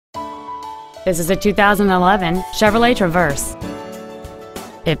This is a 2011 Chevrolet Traverse.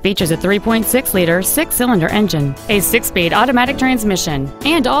 It features a 3.6-liter six-cylinder engine, a 6-speed automatic transmission,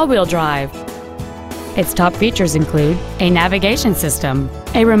 and all-wheel drive. Its top features include a navigation system,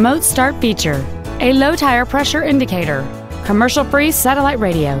 a remote start feature, a low tire pressure indicator, commercial-free satellite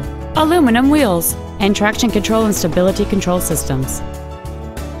radio, aluminum wheels, and traction control and stability control systems.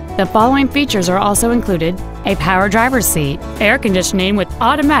 The following features are also included: a power driver's seat, air conditioning with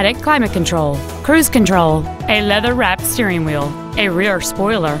automatic climate control, cruise control, a leather-wrapped steering wheel, a rear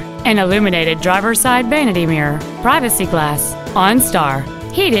spoiler, an illuminated driver's side vanity mirror, privacy glass, OnStar,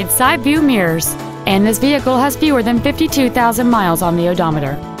 heated side view mirrors, and this vehicle has fewer than 52,000 miles on the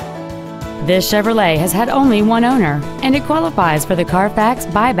odometer. This Chevrolet has had only one owner, and it qualifies for the Carfax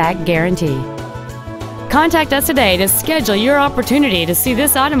buyback guarantee. Contact us today to schedule your opportunity to see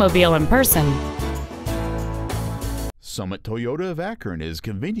this automobile in person. Summit Toyota of Akron is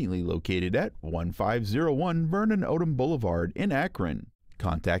conveniently located at 1501 Vernon Odom Boulevard in Akron.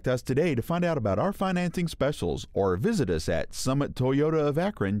 Contact us today to find out about our financing specials or visit us at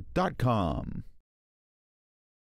summittoyotaofakron.com.